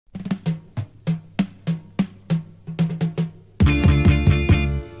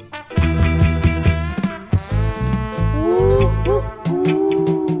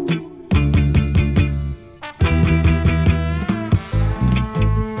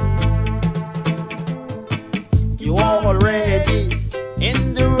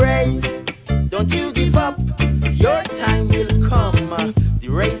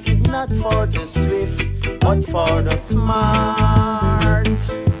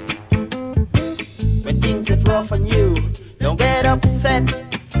rough on you, don't get upset.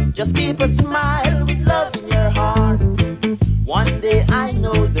 Just keep a smile with love in your heart. One day I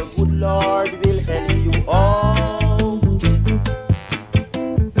know the good Lord will help you out.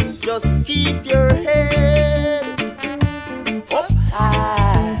 Just keep your head up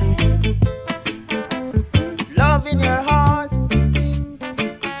high. Love in your heart,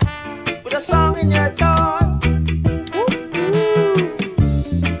 with a song in your thought.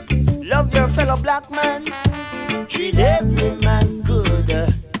 Love your fellow black man, treat every man good.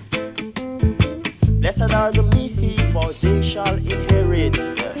 Blessed are the meek, for they shall inherit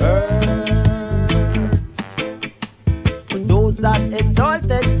the earth. But those that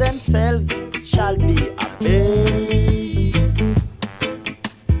exalted themselves shall be abased.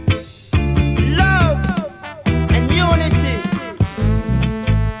 Love and unity.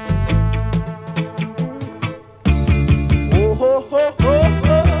 Oh, ho, ho, ho,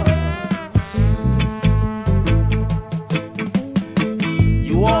 ho.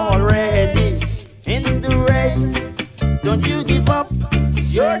 You already in the race, don't you give up,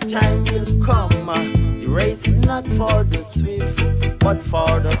 your time will come. The race is not for the swift, but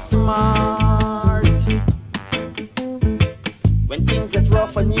for the smart. When things get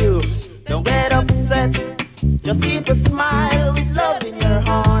rough on you, don't get upset. Just keep a smile with love in your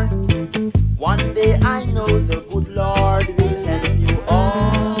heart. One day I know the good Lord will help you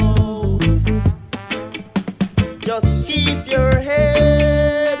out. Just keep your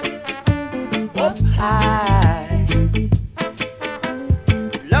head up high.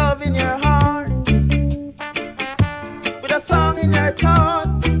 Love in your heart, with a song in your thought.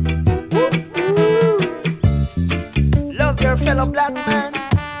 Love your fellow black man,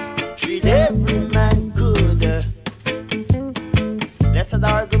 treat every man good. Blessed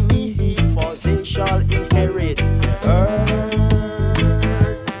are the meek, for they shall inherit the earth.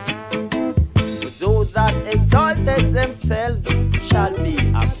 But those that exalted themselves shall be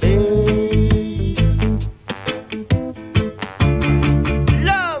abased.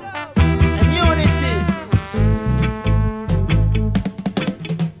 Love and unity.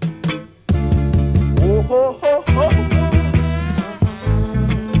 Oh, ho, ho, ho.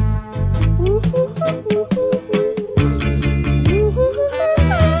 Ooh, hoo, hoo, hoo, hoo. Ooh, hoo, hoo,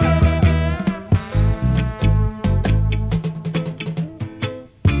 hoo.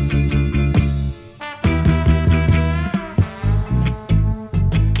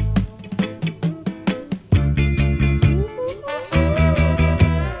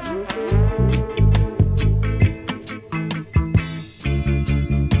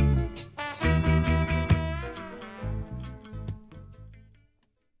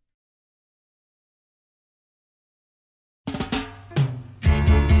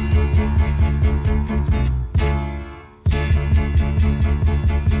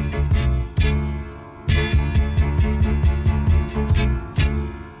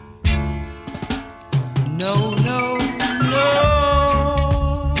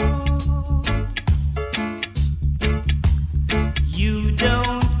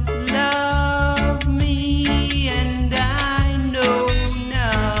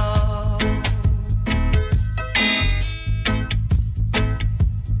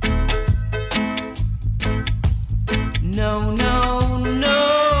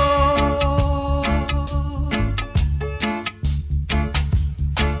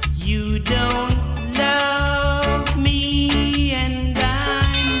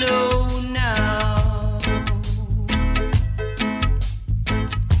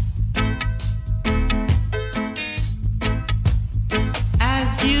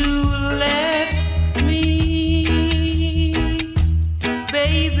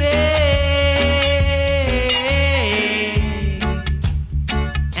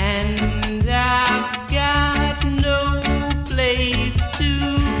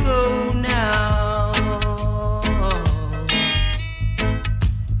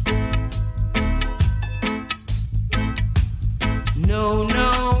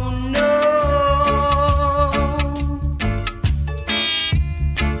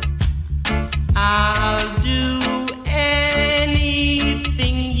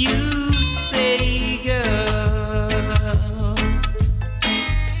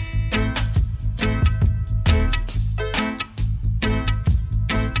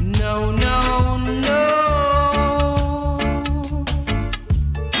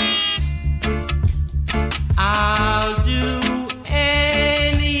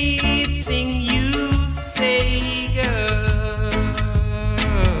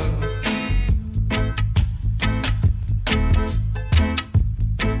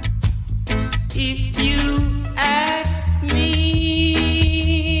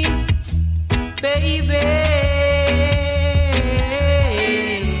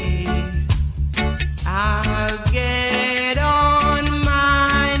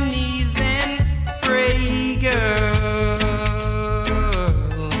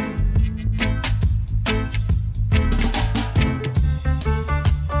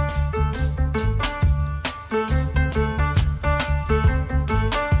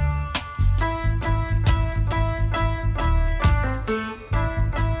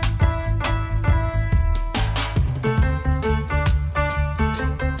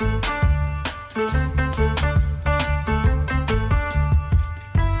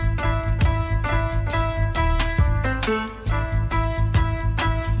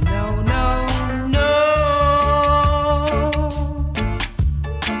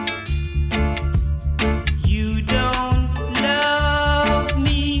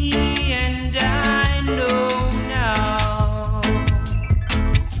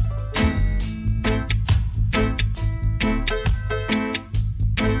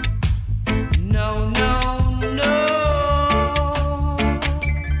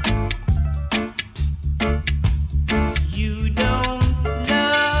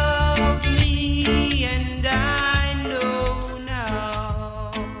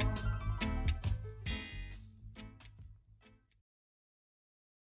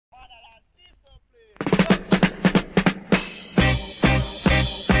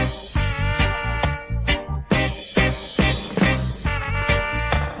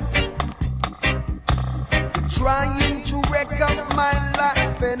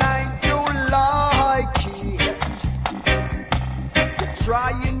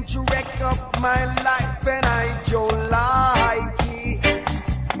 trying to wreck up my life and I don't like it.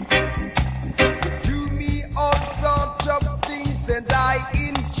 You do me all sorts of things and I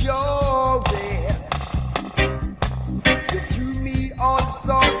enjoy it. You do me all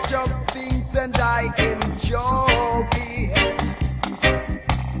sorts of things and I enjoy it.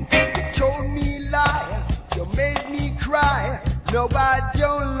 You told me lie, you made me cry, no I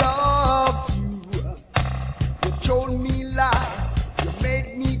don't love you. You told me lie, you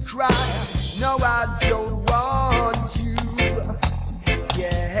made me cry, no I don't want you.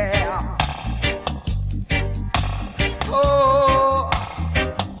 Yeah. Oh.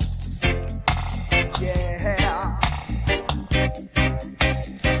 Yeah.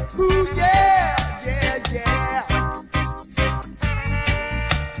 Ooh, yeah, yeah, yeah.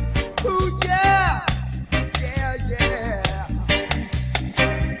 Ooh, yeah, yeah, yeah.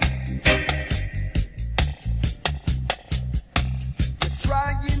 You're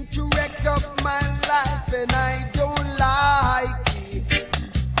trying to wreck up my life and I don't like it.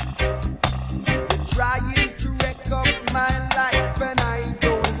 You're trying to wreck up my life and I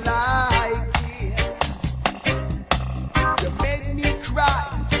don't like it. You made me cry,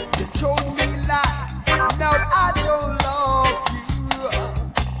 you told me lie, now I don't love you.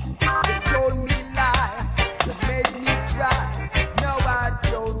 You told me lie, you made me cry, now I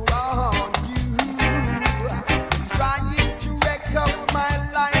don't want you. Trying to wreck up my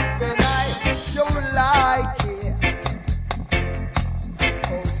life and I don't like it.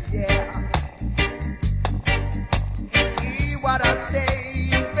 Oh yeah. Hear what I say,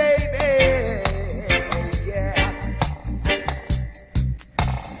 baby. Oh yeah.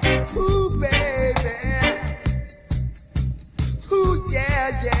 Ooh, baby. Ooh, yeah,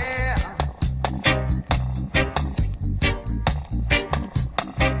 yeah.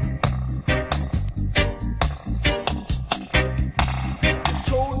 You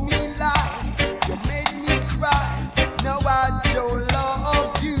told me lie, you made me cry, now I don't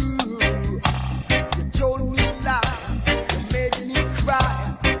love you. You told me lie, you made me cry,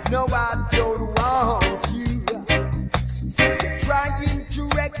 no I don't want you. You're trying to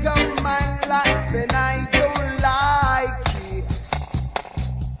wreck up my life and I don't like it.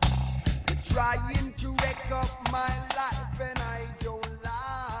 You're trying to wreck up my life and I don't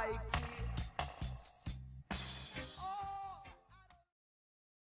like it.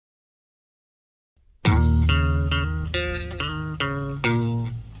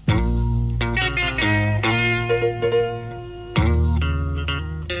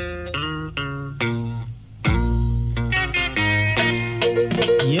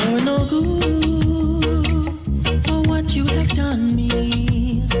 You're no good for what you have done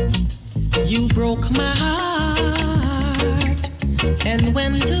me. You broke my heart and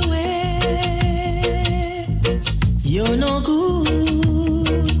went away. You're no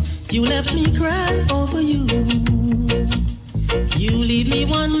good. You left me crying over you. You leave me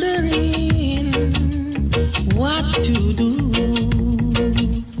wondering what to do.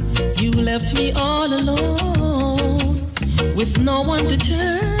 You left me all alone with no one to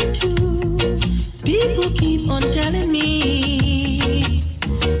turn to. People keep on telling me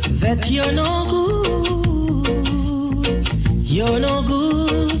that you're no good. You're no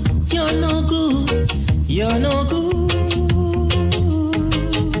good. You're no good. You're no good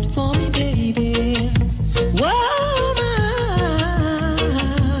for me, baby. Woman,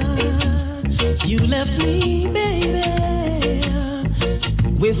 you left me, baby,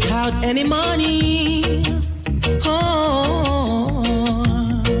 without any money. Oh,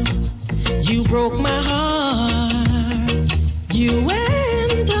 you broke my heart. You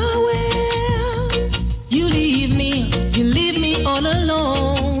went away. You leave me all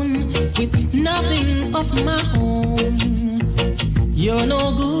alone with nothing of my own. You're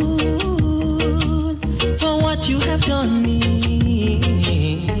no good for what you have done me.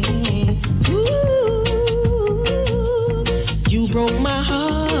 Ooh, you broke my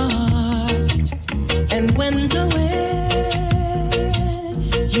heart and went away.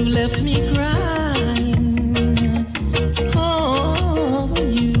 You left me crying. Oh,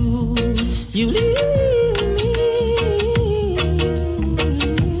 you leave me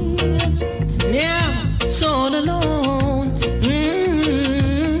now, so all alone.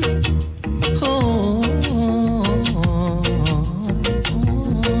 Oh.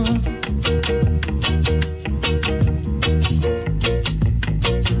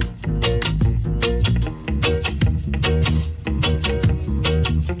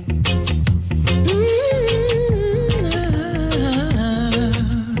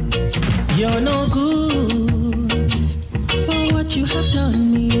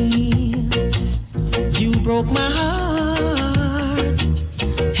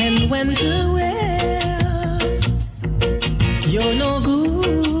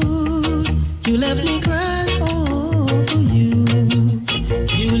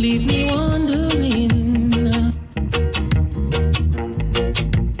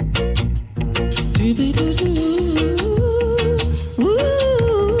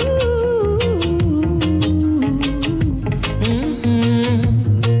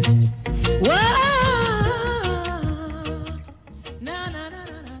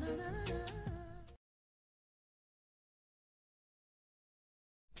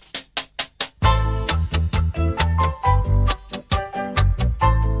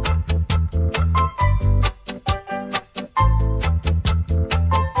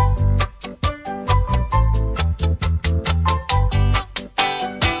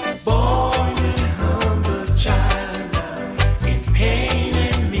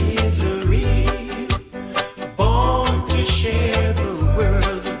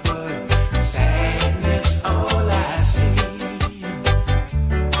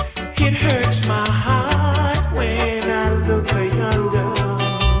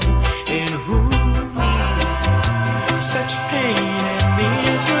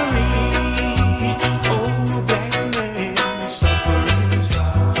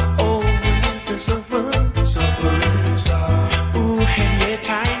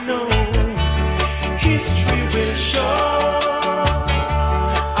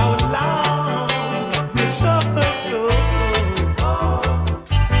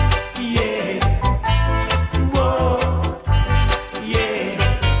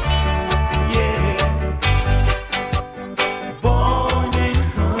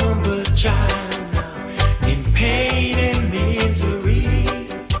 China in pain and misery,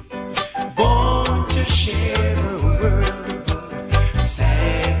 born to share the world, but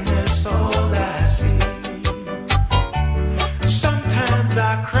sadness all I see. Sometimes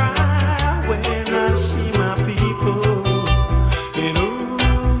I cry when I see my people in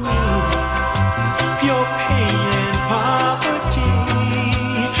pure pain and poverty.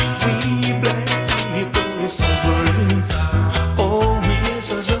 We black people suffering. Oh, we are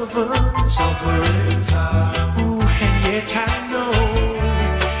suffering. Ooh, and yet I know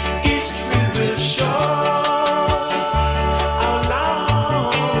history will show how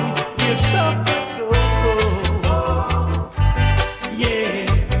long we've suffered so. Yeah,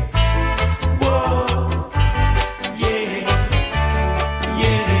 whoa, yeah,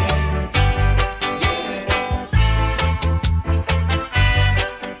 yeah,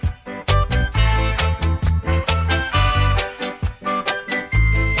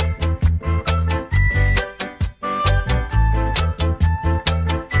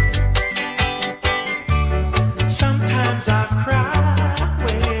 sometimes I cry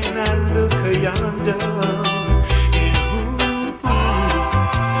when I look yonder. Ooh,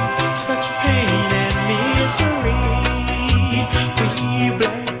 such pain and misery. We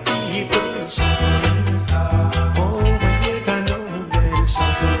black people suffering. Oh, when yet I know that it's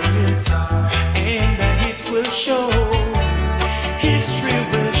suffering, and that it will show. History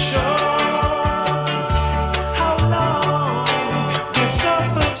will show how long we've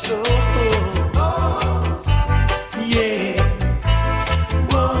suffered so. Yeah,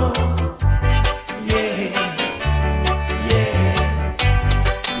 whoa, yeah, yeah,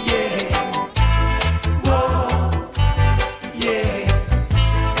 yeah, whoa, yeah,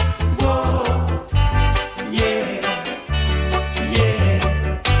 whoa, yeah, yeah,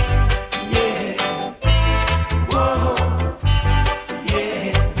 yeah, whoa, yeah,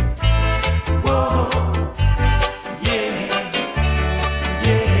 whoa, yeah, yeah,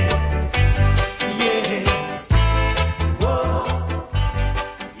 yeah.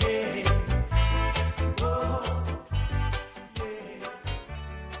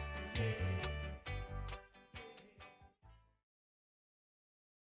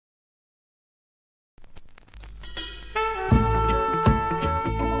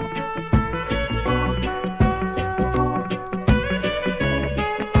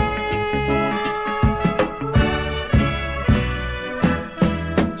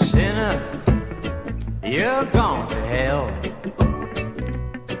 Sinner, you're gone to hell.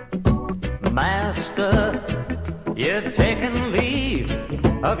 Master, you've taken leave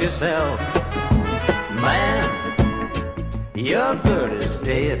of yourself. Man, your good is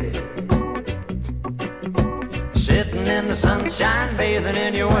dead. Sitting in the sunshine, bathing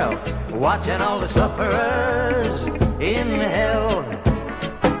in your wealth, watching all the sufferers in hell.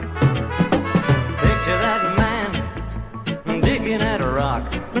 Picture that man digging at a rock.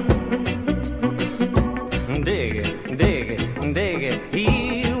 Dig it, dig it, dig it,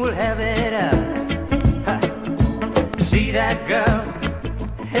 he will have it out. Ha. See that girl,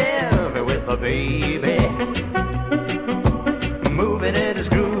 heavy with a baby. Moving it is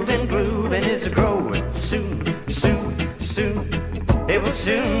grooving, grooving is growing. Soon, soon, soon, it will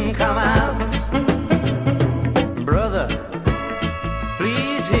soon come out. Brother,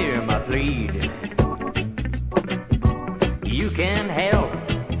 please hear my plead. You can help,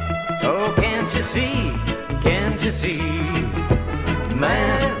 oh can't you see? Can't you see,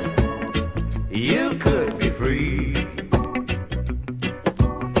 man, you could be free.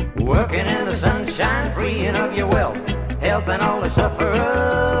 Working in the sunshine, freeing of your wealth, helping all the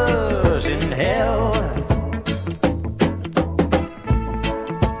sufferers in hell.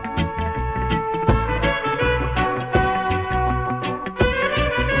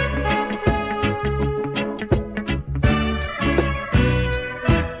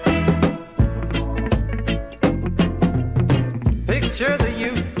 Picture the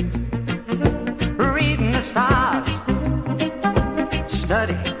youth reading the stars.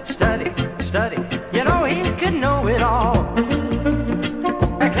 Study, study, study. You know he could know it all.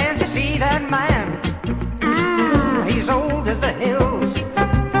 Can't you see that man? He's old as the hills.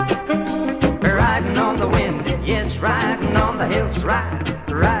 Riding on the wind, yes, riding on the hills. Ride,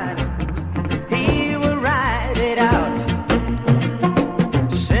 ride. He will ride it out.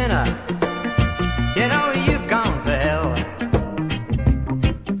 Sinner, you know you've gone to hell.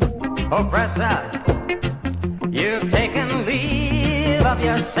 Oppressor, you've taken leave of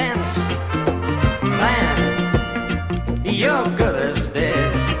your sense. Man, your good is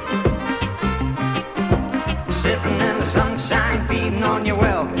dead. Sitting in the sunshine, feeding on your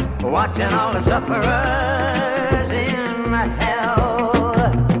wealth, watching all the sufferers in hell.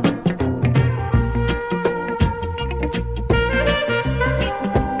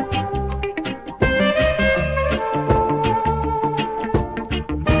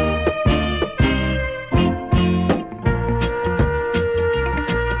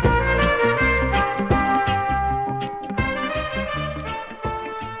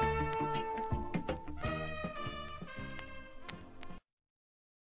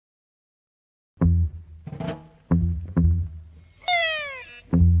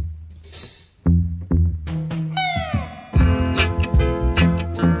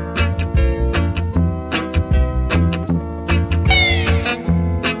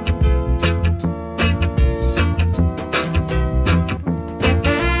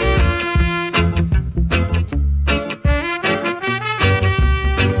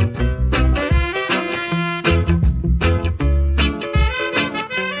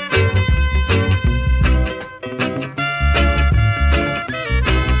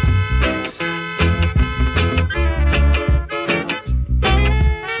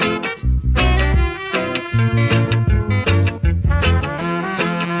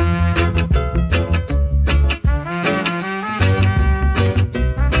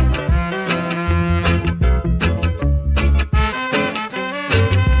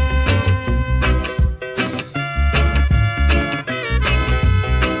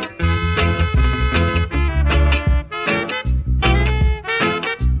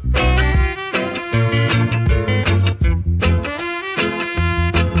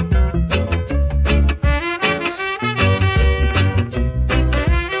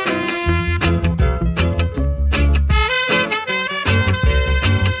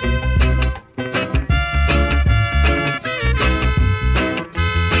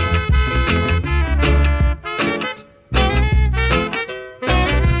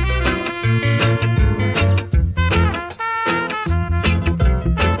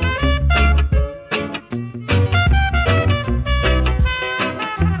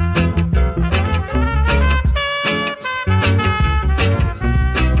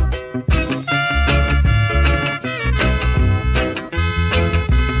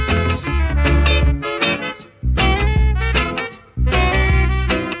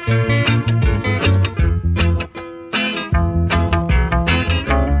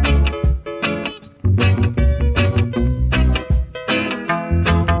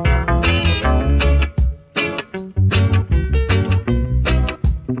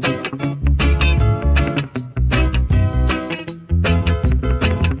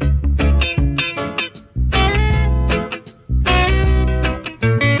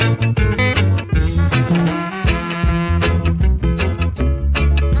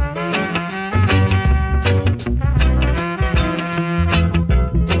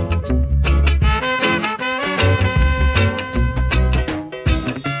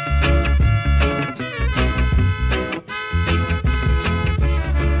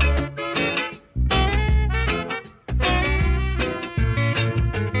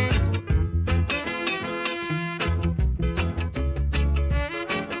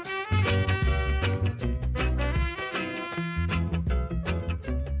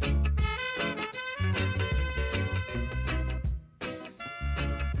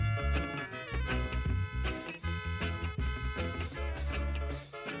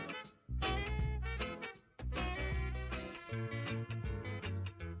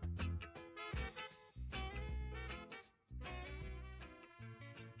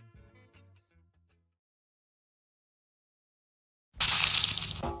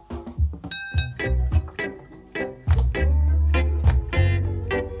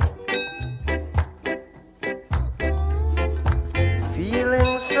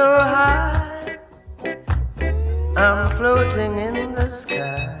 floating in the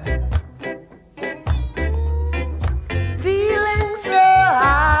sky, feeling so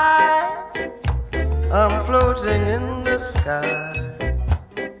high. I'm floating in the sky.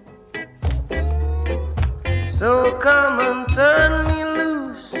 So come and turn me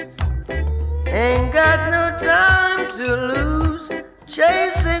loose. Ain't got no time to lose.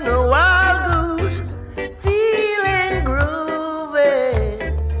 Chasing a wild goose, feeling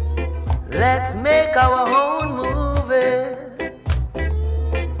groovy. Let's make our own movie.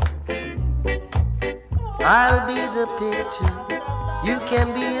 I'll be the picture, you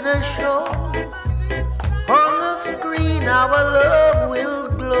can be the show. On the screen our love will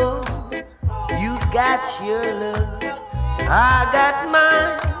glow. You got your love, I got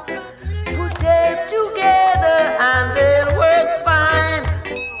mine. Put them together and they'll work fine.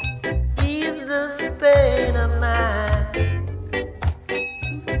 Ease this pain of mine.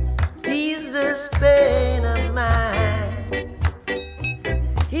 Ease this pain of mine.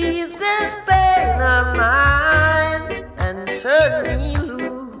 Ease this pain of mine and turn me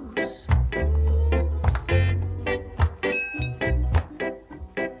loose.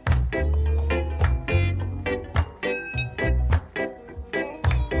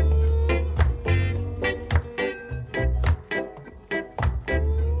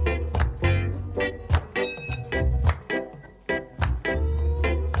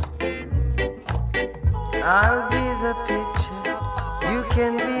 I'll be the picture, you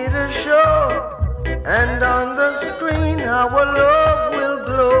can be the show. And on the screen our love will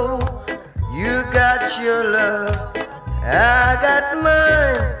glow. You got your love, I got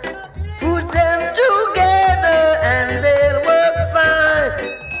mine. Put them together and they'll work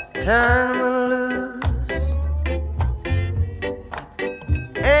fine. Turn me loose.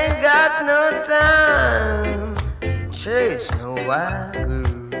 Ain't got no time, chase no wild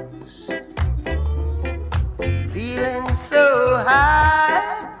goose. Feeling so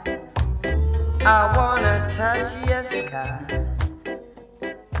high, I wanna touch your sky.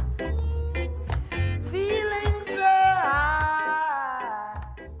 Feeling so high,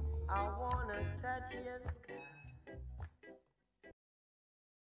 I wanna touch your sky.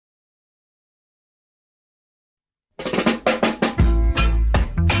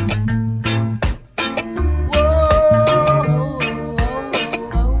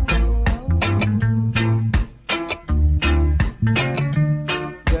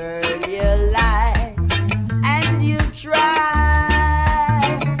 Girl, you lie and you try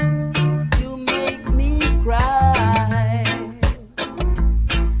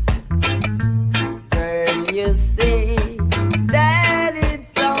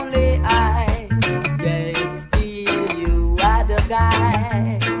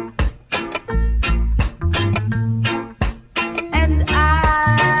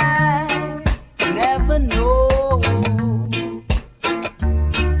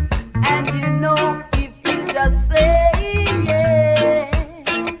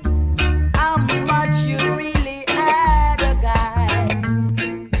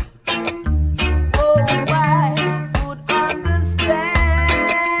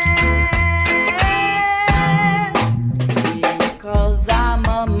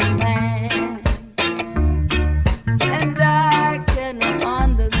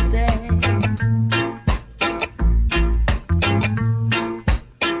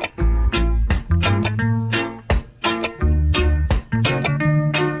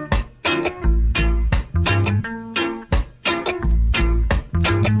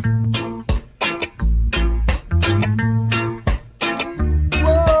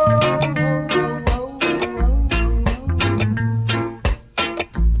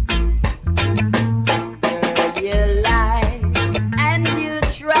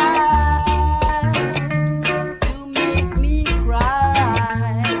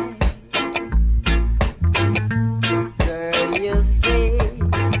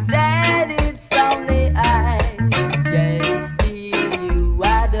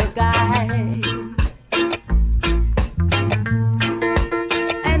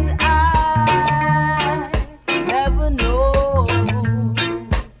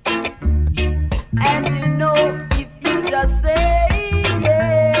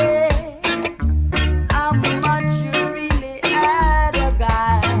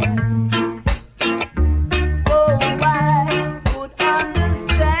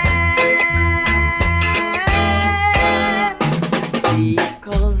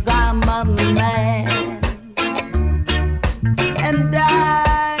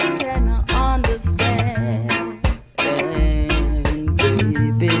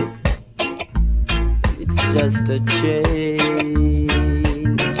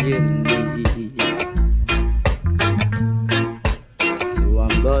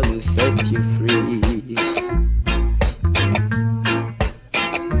will set you free.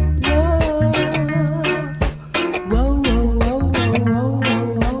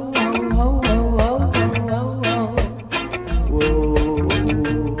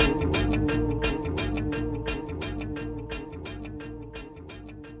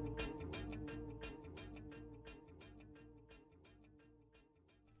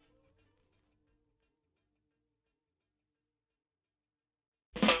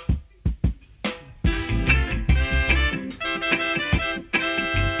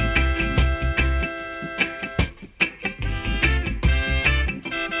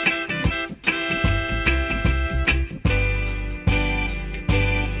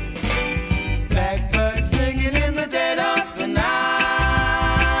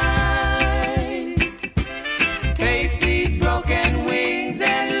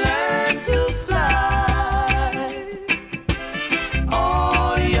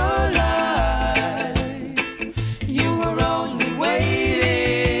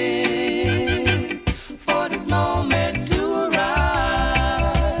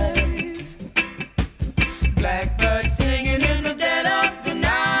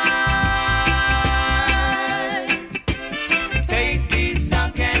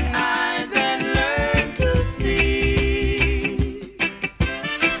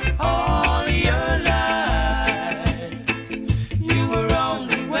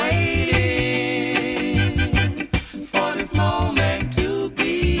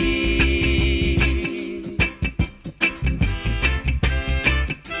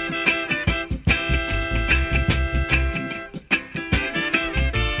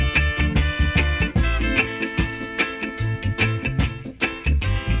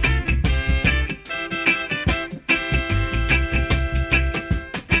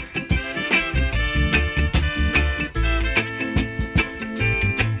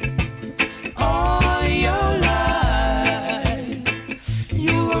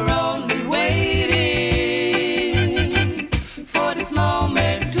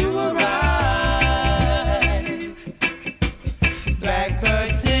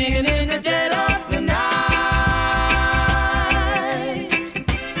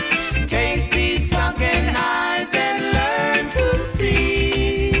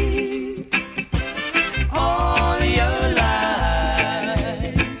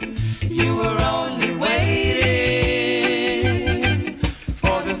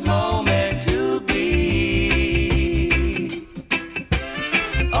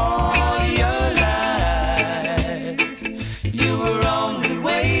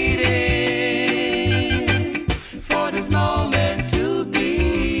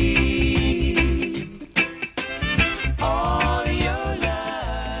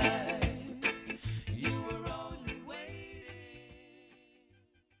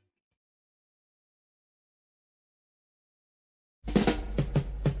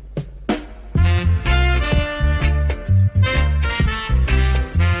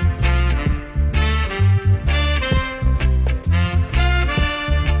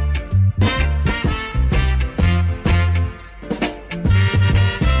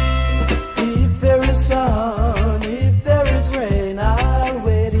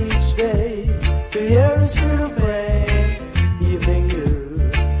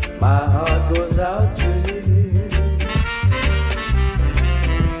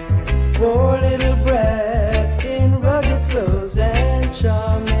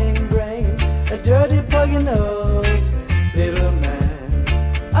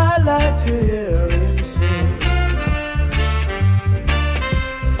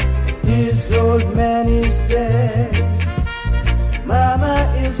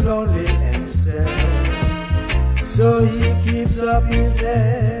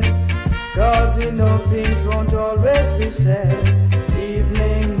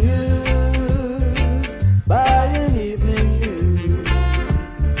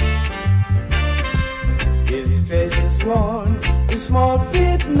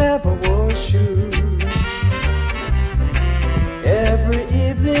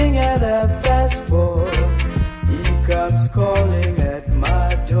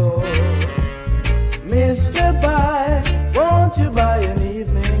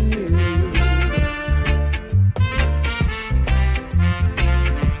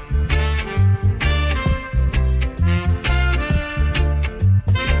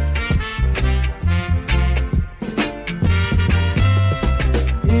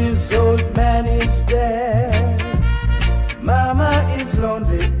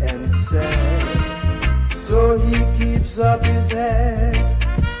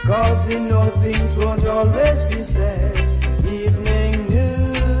 Cause he knows things won't always be said. Evening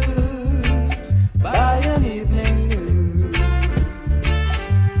news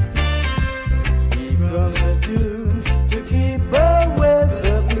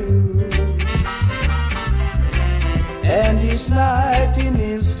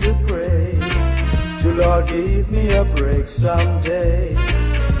Lord, give me a break someday.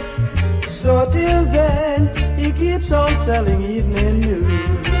 So till then, he keeps on selling evening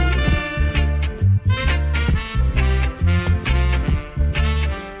news.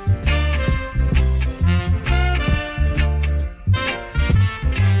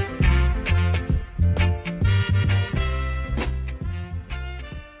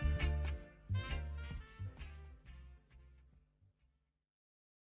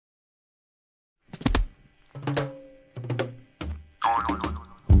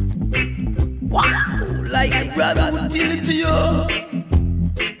 Like a brother would tell it to you.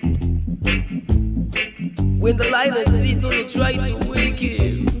 When the lion is asleep, don't try to wake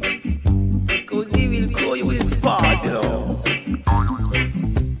him, cause he will call you with his paws, you know.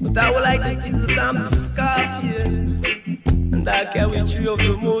 But I would like to take the time to scorpion, and I carry three of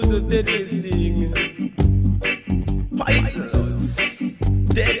the most deadliest thing. Poisonous,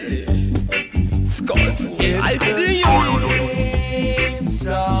 deadly, scorpion. I feel you.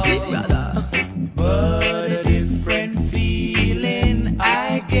 See, brother. But a different feeling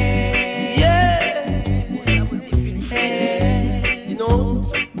I get. Yeah, you know,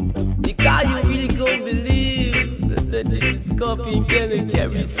 because you really can't believe that this scorpion can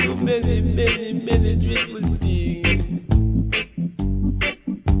carry so many dreadful things.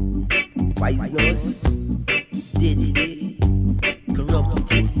 Poisonous, deadly,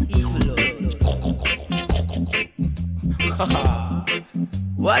 corrupted, evil.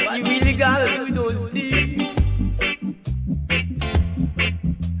 What you really gotta do with those things?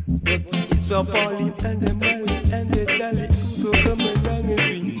 It's from Marley and the Marley and the Jolly who go come along and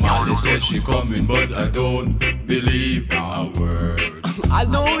swing. Marley says she coming, but I don't believe our word. I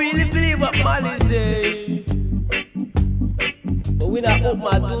don't really believe what Marley say, but when I open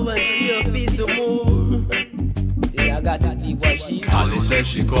my door and see her face some more, then I got to believe what she says. Marley says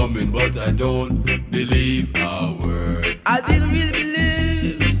she coming, but I don't believe our word. I didn't really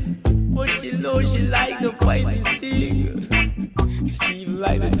believe, but she knows she like the poisonous thing. She even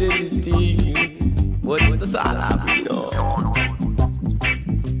like the deadliest thing. But that's all I know.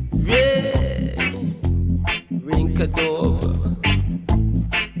 Yeah, Rinkadova,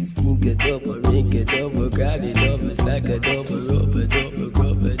 Skinkadova, Rinkadova, Gladiators, like a double, rubber,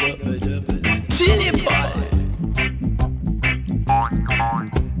 chili pie.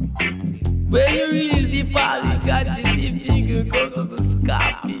 Where you really see Polly got the deep thing, you go to the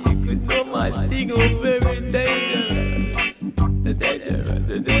scorpion, you could know my sting of very dangerous. The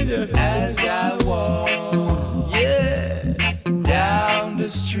danger. As I walk, Yeah. down the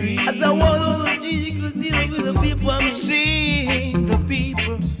street, As I walk on the street, you could see the people I'm seeing the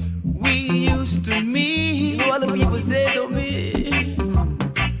people we used to You meet. know what the people say to me?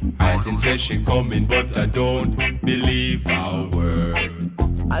 Rising says she coming, but I don't believe our word.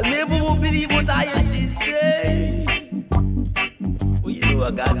 I never will believe what I hear she say. Well, you know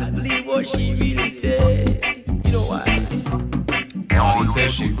I got to believe what she really say. You know why? Marley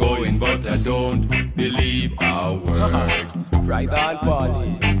says she going, but I don't believe our word. Right on,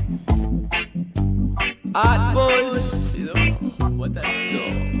 Polly. Hot boys, you know what that's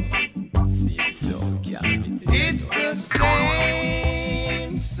so. See so, It's the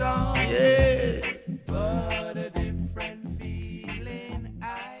same song, yes, but a different feeling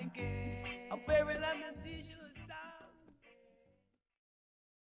I get. a very lamentation sound.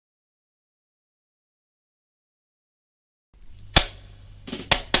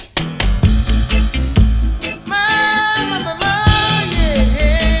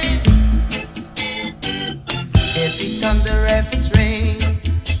 If it thunder, if it's rain,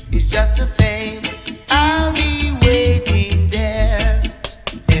 it's just the same. I'll be waiting there.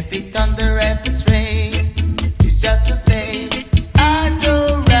 If it thunder, if it's rain, it's just the same. I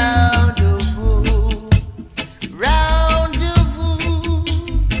go round the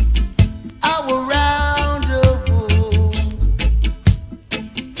I will round the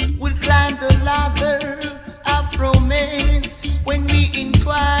we'll climb the ladder of romance when we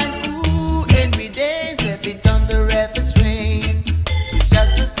entwine. Ooh, and we dance. If it thunder, if it's rain, it's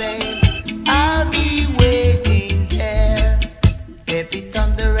just the same. I'll be waiting there. If it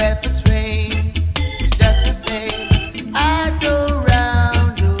thunder, if it's rain, it's just the same. I go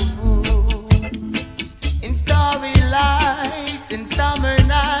round the in starry light in summer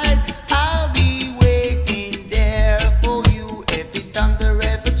night. I'll be waiting there for you. If it's thunder,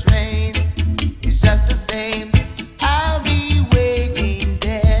 if it's rain, it's just the same. I'll be waiting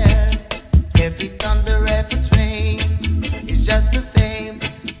there.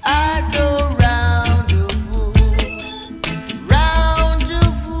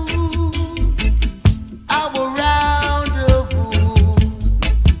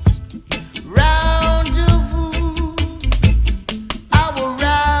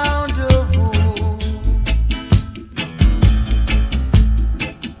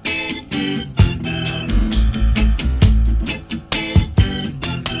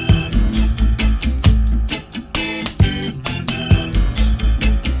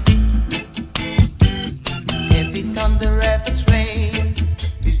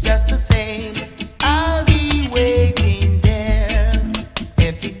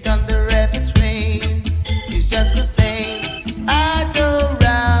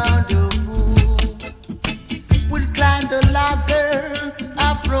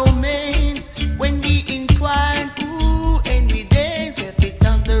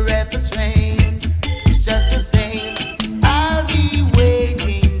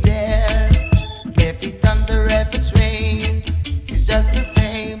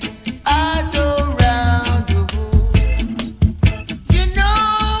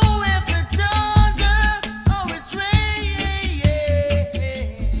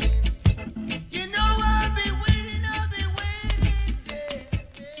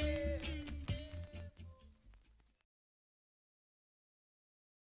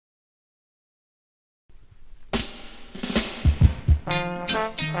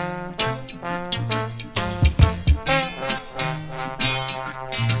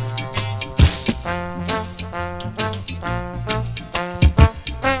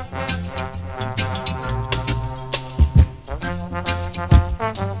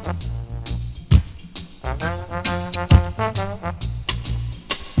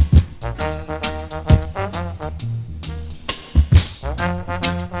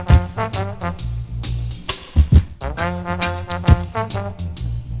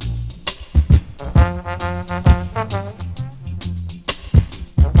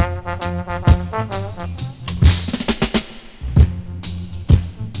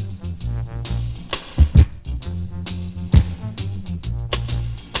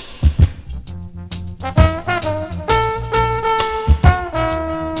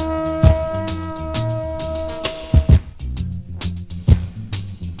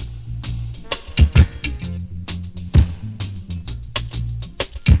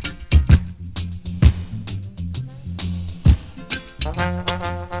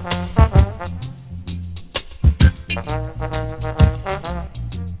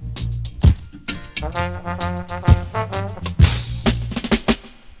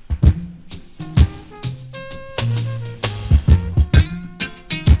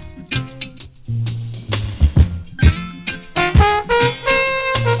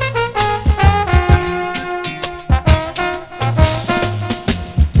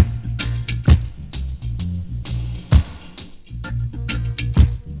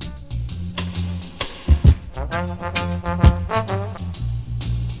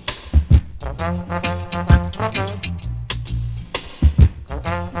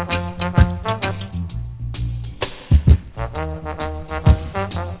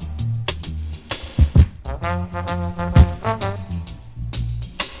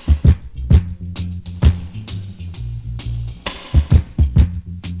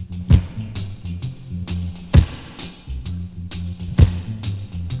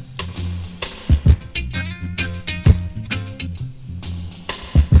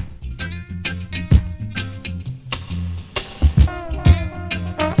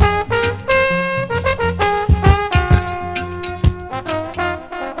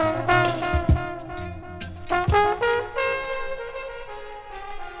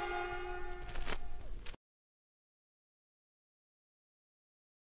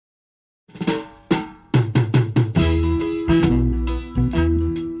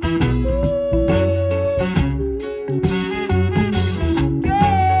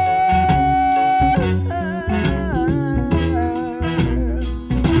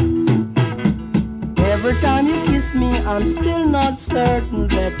 I'm still not certain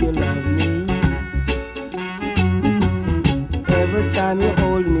that you love me. Every time you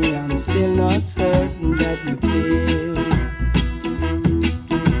hold me, I'm still not certain that you care.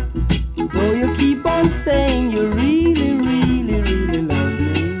 Though you keep on saying you really, really, really love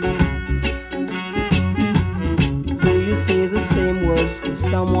me, do you say the same words to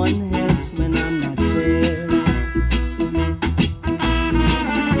someone else when I'm not there?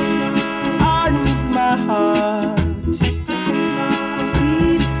 Hardens my heart,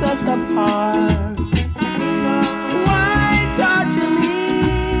 keeps us apart. Why torture me?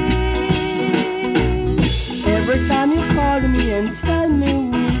 Every time you call me and tell me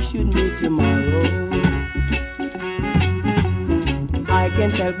we should meet tomorrow, I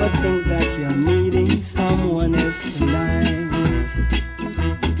can't help but think that you're meeting someone else tonight.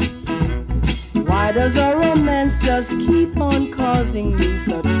 Why does our romance just keep on causing me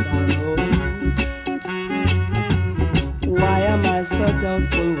such sorrow? Why am I so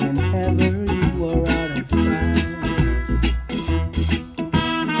doubtful whenever you are out of sight?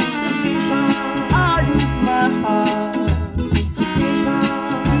 Hardens my heart,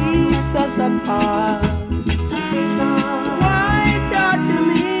 keeps us apart. Why torture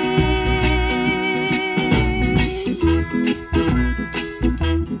me?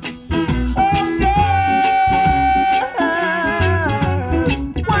 Oh girl,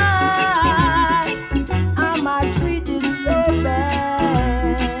 why am I treated so bad?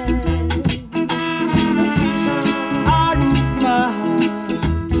 Hardens my heart,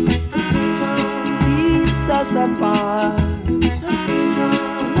 keeps us apart.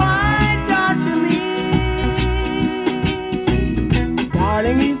 Why torture me?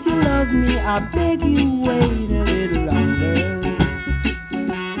 Darling, if you love me, I beg you wait a little longer.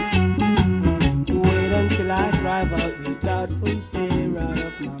 Wait until I drive out this doubtful fear out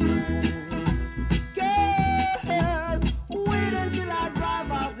of my mind. Girl, wait until I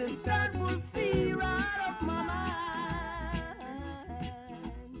drive out this doubtful fear out of my mind.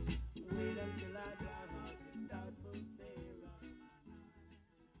 Wait until I drive out this doubtful fear out of my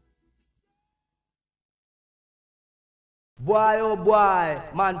mind. Boy, oh boy,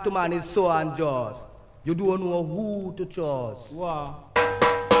 man to man is so unjust. You don't know who to trust. Wow.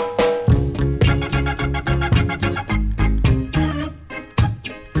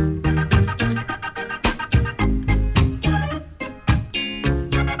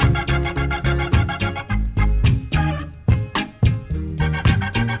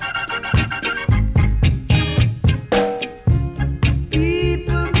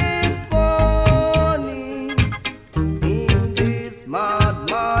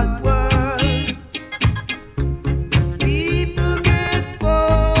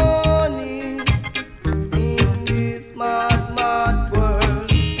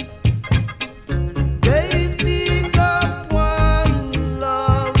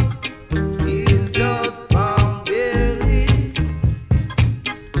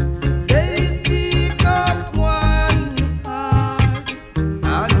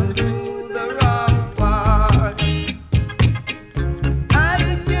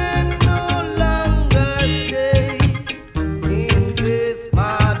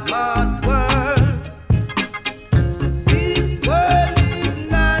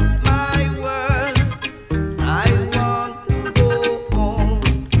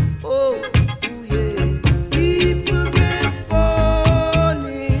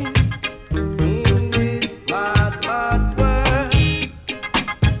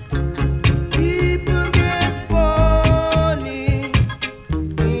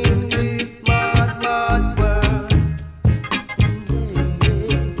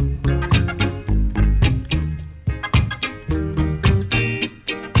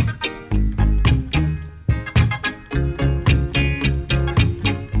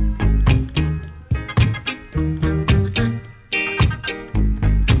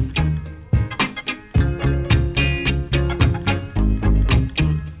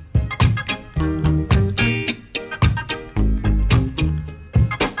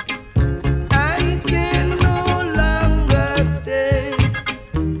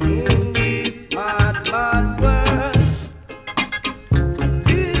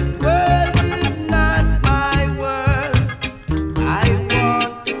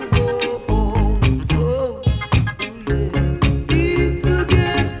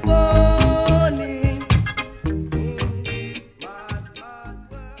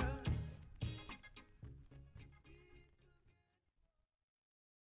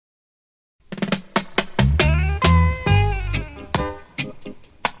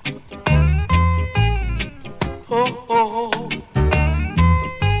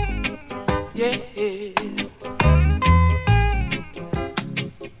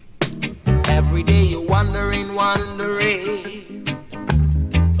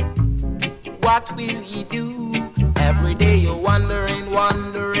 What will ye do? Every day you're wondering.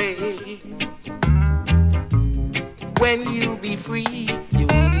 When you'll be free, you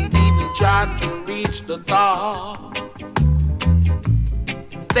wouldn't even try to reach the top.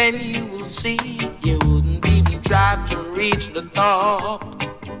 Then you will see, you wouldn't even try to reach the top.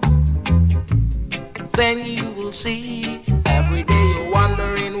 Then you will see, every day you're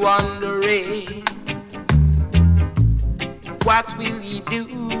wondering. What will ye do?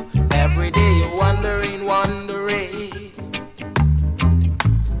 Every day you're wondering.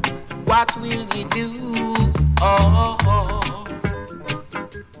 What will ye do? Oh.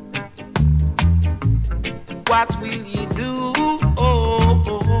 What will ye do? Oh.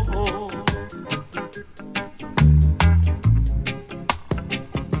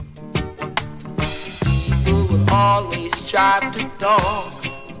 People will always try to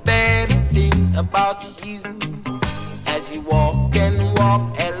talk bad things about you as you walk and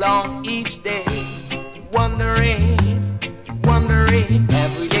walk along each day, wondering.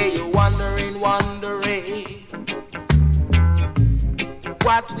 Every day you're wondering.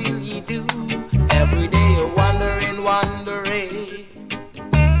 What will ye do? Every day you're wondering.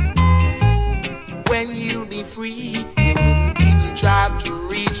 When you'll be free, you wouldn't even try to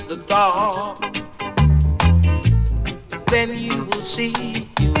reach the top. Then you will see,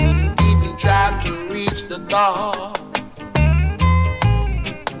 you wouldn't even try to reach the top.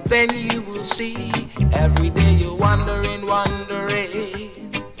 Then you will see, every day you're wondering.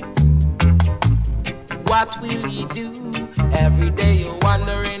 What will ye do? Every day you're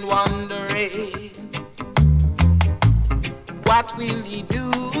wondering. What will ye do?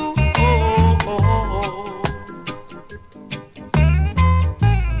 Oh.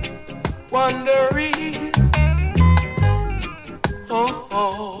 Wondering.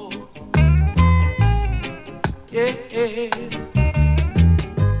 Oh. Yeah.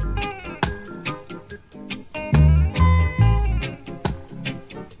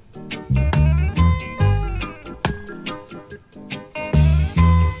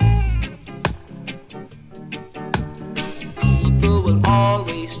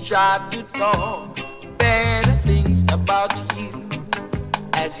 always try to talk better things about you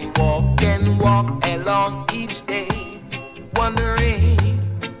as you walk and walk along each day, wondering,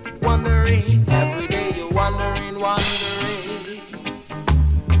 wondering, every day you're wondering, wondering,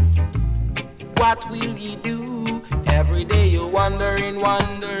 what will you do? Every day you're wondering,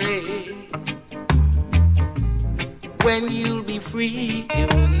 wondering, when you'll be free. You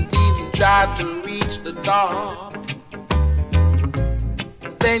wouldn't even try to reach the top.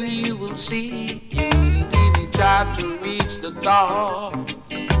 Then you will see, you wouldn't even try to reach the top.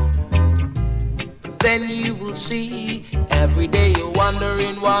 Then you will see, every day you're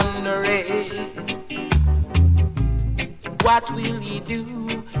wondering, wondering, what will you do?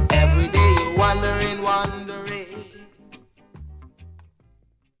 Every day you're wondering, wondering.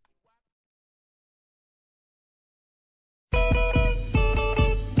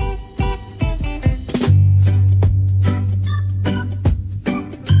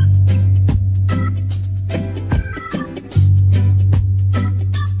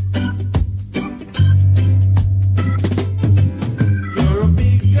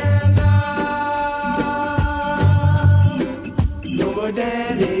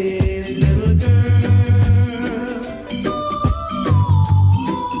 Daddy's little girl.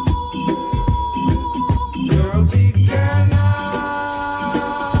 You're a big girl now.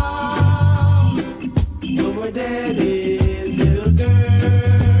 No more daddy's little girl.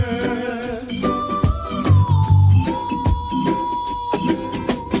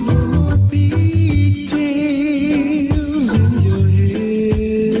 No more pigtails in your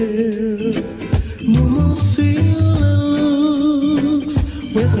hair. No more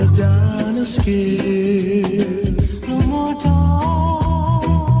with a diner scale. No more time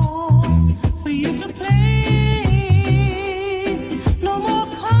for you to play. No more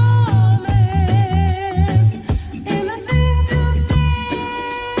comments in the things you say.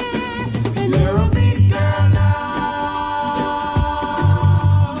 And you're a big girl now.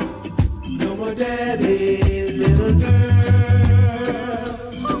 No more daddy's little girl.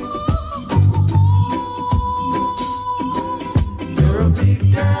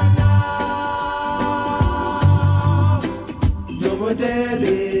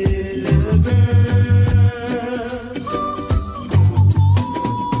 Daddy's little girl.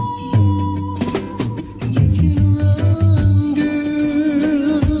 You can run,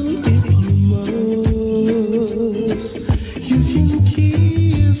 girl, if you must. You can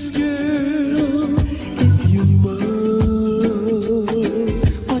kiss, girl, if you must.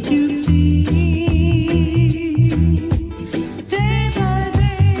 But you see, day by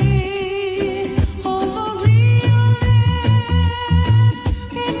day, all the realness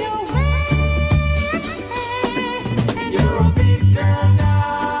in your ways. You're a big girl now.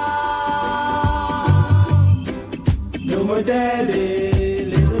 No more daddy's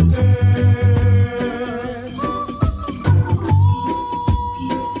little girl.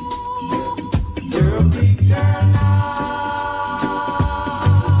 You're a big girl now.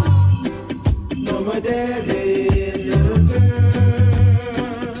 No more daddy's little girl.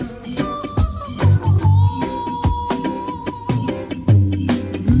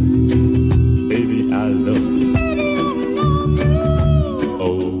 Baby, I love you.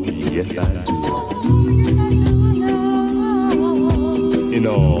 Oh, yes, I do. In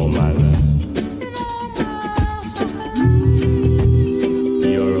all my life.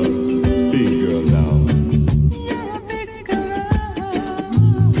 You're a big girl now.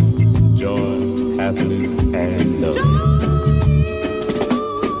 Joy, happiness, and love.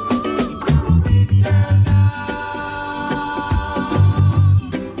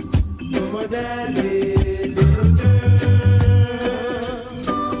 No more daddy's little girl.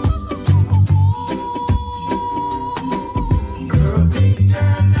 You're a big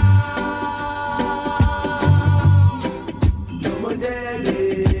girl now. No more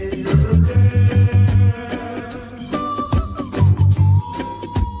daddy's little girl.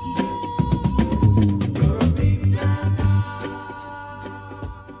 You're a big girl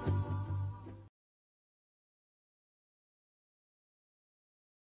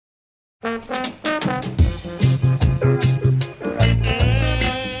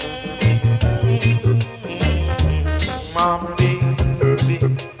Mama, baby,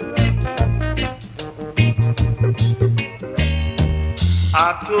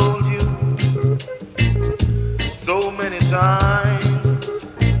 I told you so many times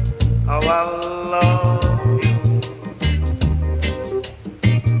how I love you,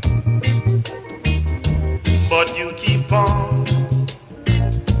 but you keep on,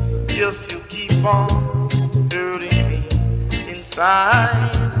 yes, you keep on hurting me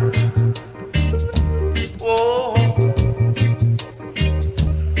inside. Oh,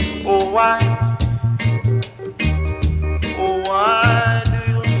 why do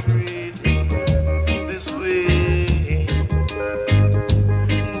you treat me this way?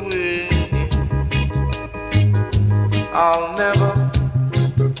 I'll never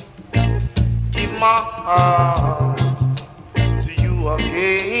give my heart to you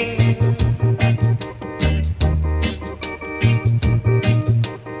again.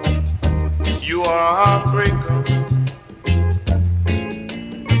 You are a heartbreaker.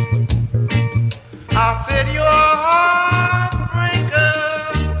 I said you're a heartbreaker.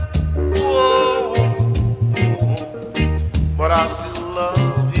 Whoa, but I still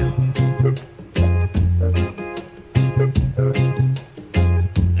love you.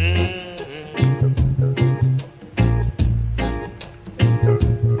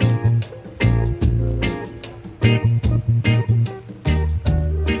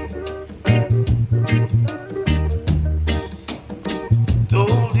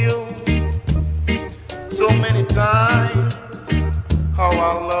 Told you so many times how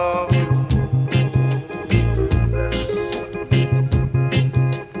I love you.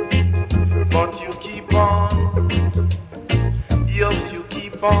 But you keep on, yes, you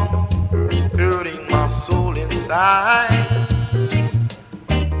keep on hurting my soul inside.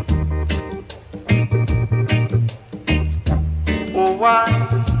 Oh, why?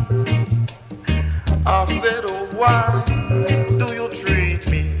 I said, oh, why do you treat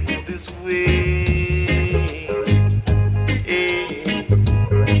me this way?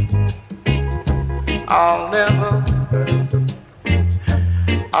 I'll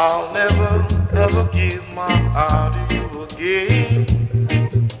never, ever give my heart to you again.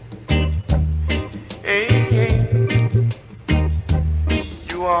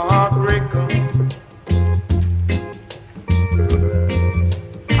 You are a heartbreaker.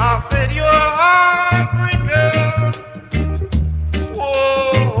 I said you're a heartbreaker.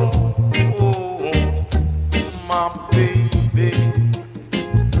 Whoa, my baby.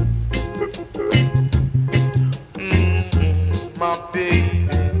 My baby.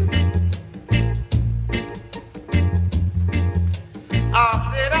 I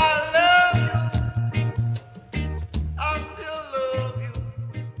said I love you. I still love you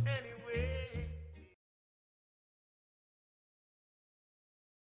anyway.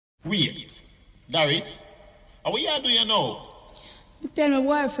 Wait, Doris, how are you doing now? I tell my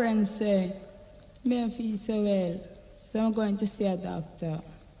boyfriend, say, me don't feel so well, so I'm going to see a doctor.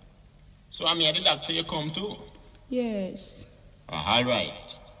 So I'm here the doctor you come to? Yes. All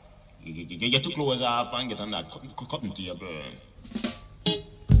right. You get your clothes off and get on that cotton to your burn.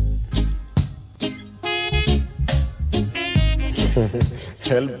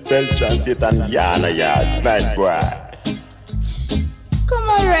 Help chance it and yana ya tonight, boy. Come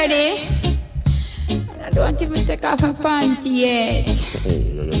on, ready? I don't even take off my panty yet.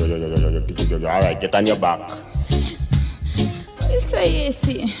 All right, get on your back. What you say,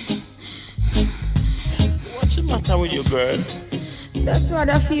 Yesi? What's the matter with you, girl? That's what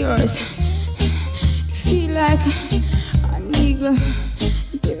I feel. Feel like I need to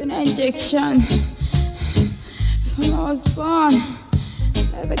give an injection. From I was born,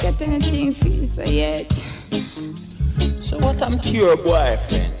 never get anything feel so yet. So what happened to your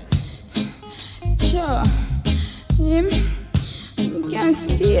boyfriend? Sure, him can't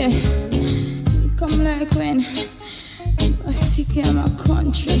stay. He come like when I was sick in my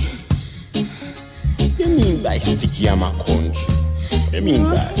country. You mean by sticky in my country? What do you mean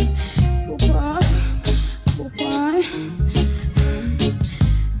by? Book on.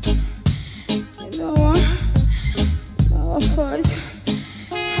 You know what? Our first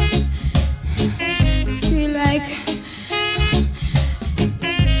feel like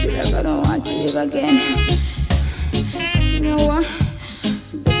I don't want to live again. You know what?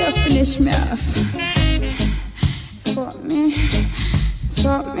 Better finish me off. Fuck me,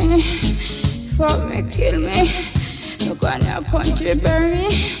 kill me. You go in your country, bury me.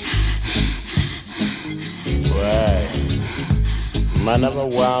 Boy, man have a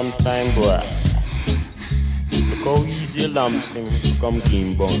warm time, boy. Look how easy a lamb sings to come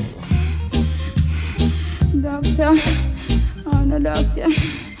clean bone. Doctor, I'm the doctor. I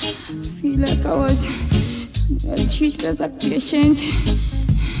feel like I was treated as a patient.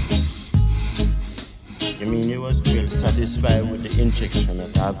 You mean you was real satisfied with the injection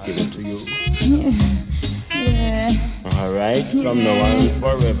that I've given to you? Yeah. All right, from now on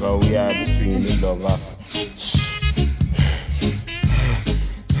forever we are between the love of...